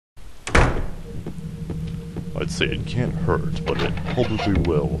I'd say it can't hurt, but it probably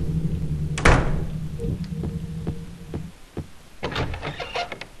will.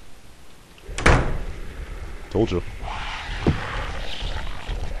 Told you.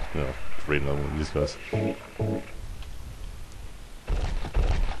 No, create another one of these guys.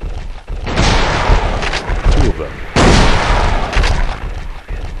 Two of them.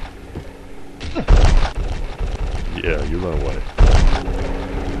 Yeah, you run away.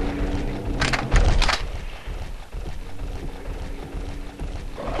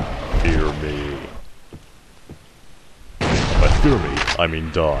 Fear me. By fear me, I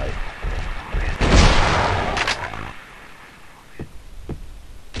mean die.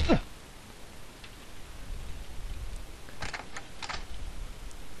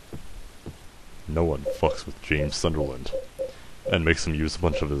 No one fucks with James Sunderland and makes him use a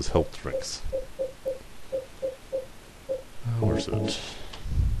bunch of his health drinks. Where's it?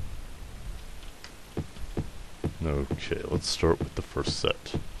 Okay, let's start with the first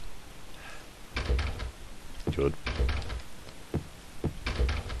set. Good.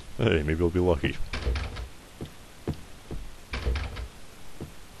 Hey, maybe I'll be lucky.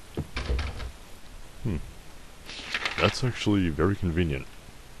 That's actually very convenient.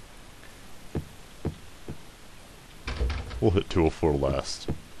 We'll hit 204 last.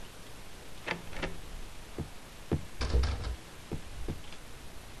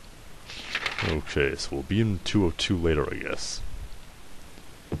 Okay, so we'll be in 202 later, I guess.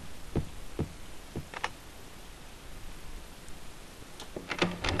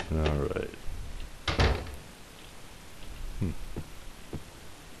 Alright.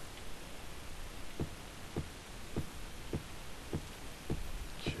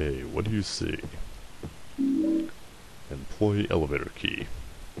 Okay, what do you see? Employee elevator key.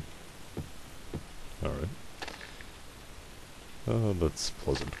 Alright. That's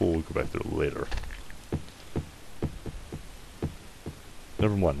pleasant. We'll go back there later.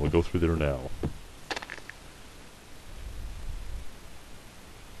 Never mind, we'll go through there now.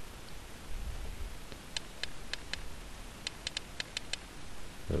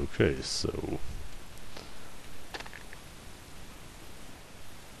 Okay, so...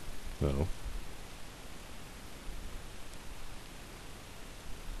 No.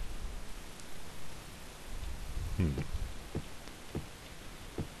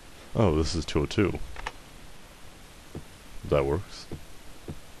 Oh, this is 202. That works.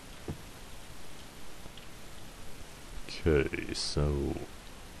 Okay, so...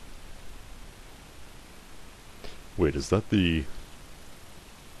 Wait, is that the...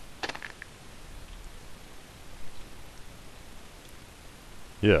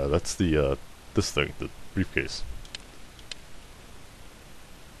 Yeah, that's the, this thing, the briefcase.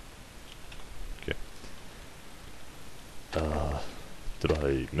 Okay. Did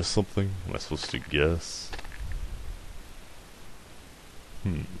I miss something? Am I supposed to guess?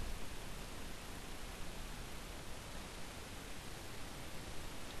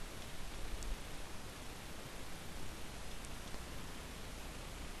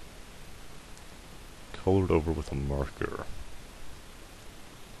 Colored over with a marker.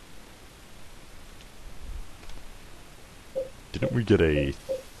 Didn't we get a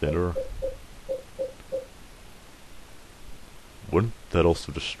thinner? Wouldn't that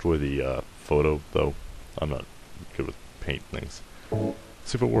also destroy the photo, though? I'm not good with paint things. Let's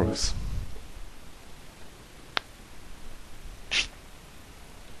see if it works.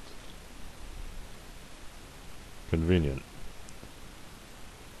 Convenient.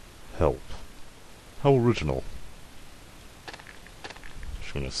 Help. How original.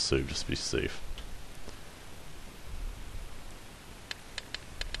 Just gonna save just to be safe.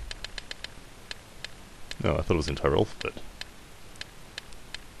 No, I thought it was the entire alphabet.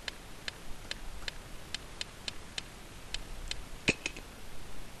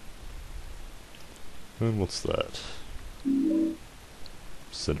 And what's that?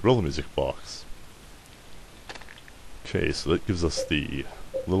 Cinderella music box. Okay, so that gives us the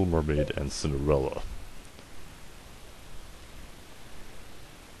Little Mermaid and Cinderella.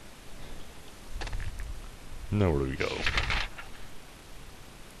 Now where do we go?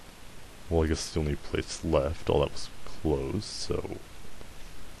 Well, I guess the only place left, all that was closed, so...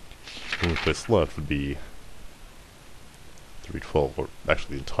 The only place left would be 312, or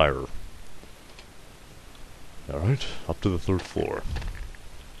actually the entire... Alright, up to the 3rd floor.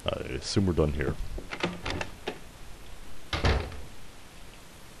 I assume we're done here.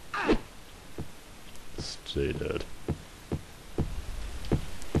 Stay dead.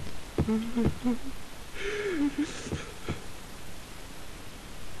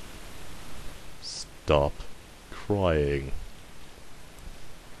 Stop crying.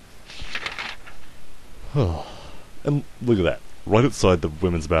 And look at that. Right outside the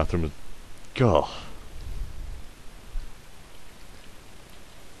women's bathroom. Gah.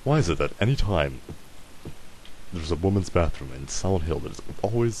 Why is it that any time there's a women's bathroom in Silent Hill, there's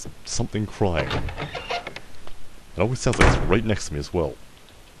always something crying? It always sounds like it's right next to me as well.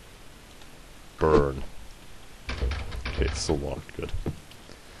 Burn. Okay, it's still locked. Good.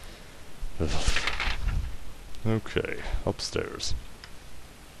 Okay, upstairs.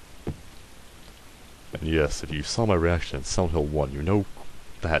 And yes, if you saw my reaction in Silent Hill 1, you know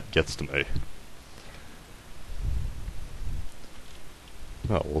that gets to me.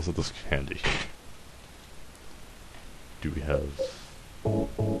 Oh, wasn't this handy? Do we have...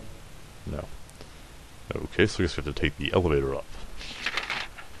 No. Okay, so I guess we have to take the elevator up.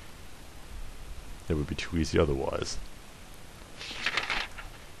 It would be too easy otherwise.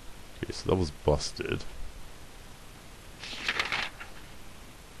 Okay, so that was busted.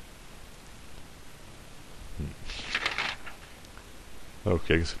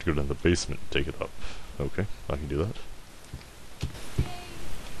 Okay, I guess I have to go down to the basement and take it up. Okay, I can do that.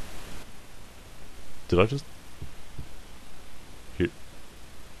 Did I just... Here.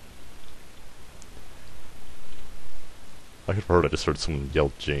 I could have heard I just heard someone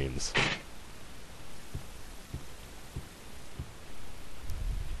yell James.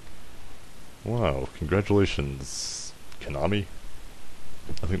 Wow, congratulations, Konami?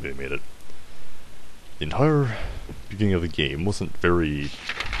 I think they made it. The entire beginning of the game wasn't very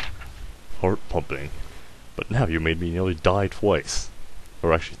heart-pumping, but now you made me nearly die twice.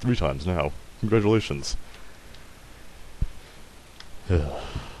 Or actually 3 times now. Congratulations. Okay,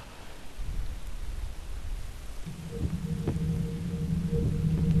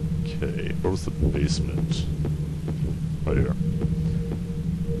 where was the basement? Right here.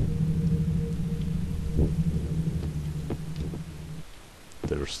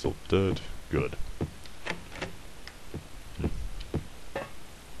 They're still dead. Good.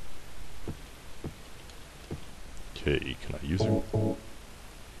 Okay, can I use her?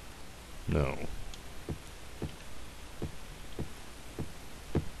 No.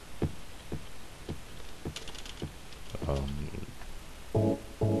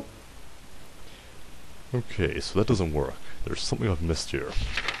 Okay, so that doesn't work. There's something I've missed here.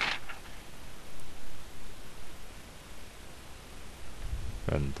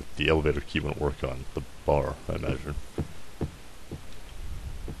 And the elevator key wouldn't work on the bar, I imagine.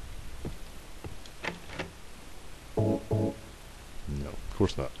 No, of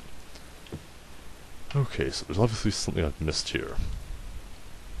course not. Okay, so there's obviously something I've missed here.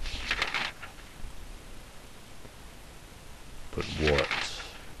 But what?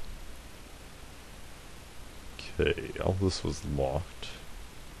 Okay, all this was locked.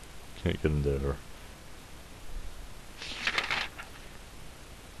 Can't get in there.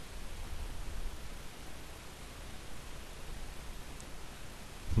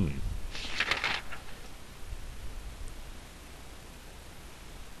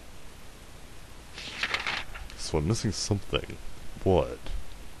 So I'm missing something. What?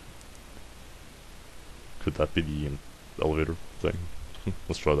 Could that be the elevator thing?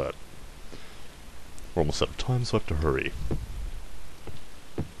 Let's try that. We're almost out of time, so I have to hurry.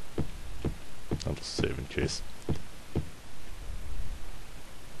 I'll just save in case.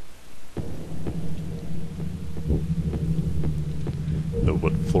 No,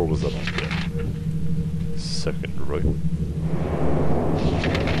 what floor was that on again? Second, right?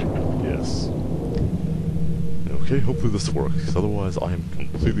 Yes. Okay, hopefully this works, because otherwise I am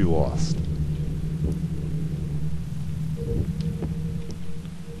completely lost.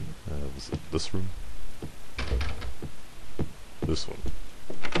 Was it this room? This one.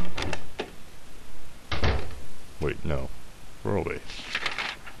 Wait, no. Where are we?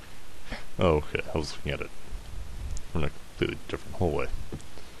 Oh, okay, I was looking at it. We're in a completely different hallway.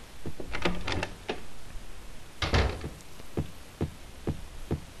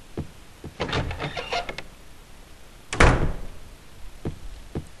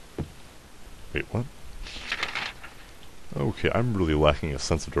 Wait, what? Okay, I'm really lacking a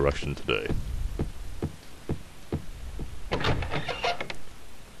sense of direction today.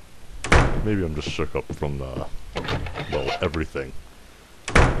 Maybe I'm just shook up from, well, everything.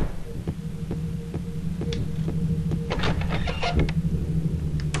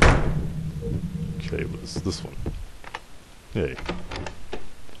 Okay, what is this one? Hey.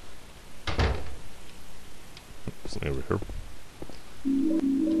 Something over here.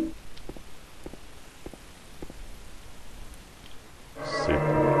 Save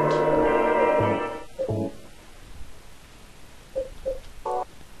point.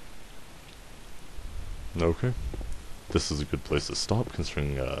 Okay. This is a good place to stop,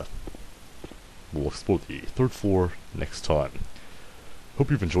 considering, we'll explore the 3rd floor next time. Hope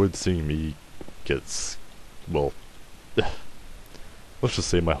you've enjoyed seeing me get, well, let's just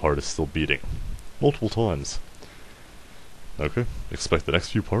say my heart is still beating. Multiple times. Okay, expect the next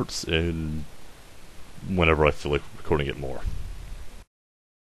few parts, and whenever I feel like recording it more.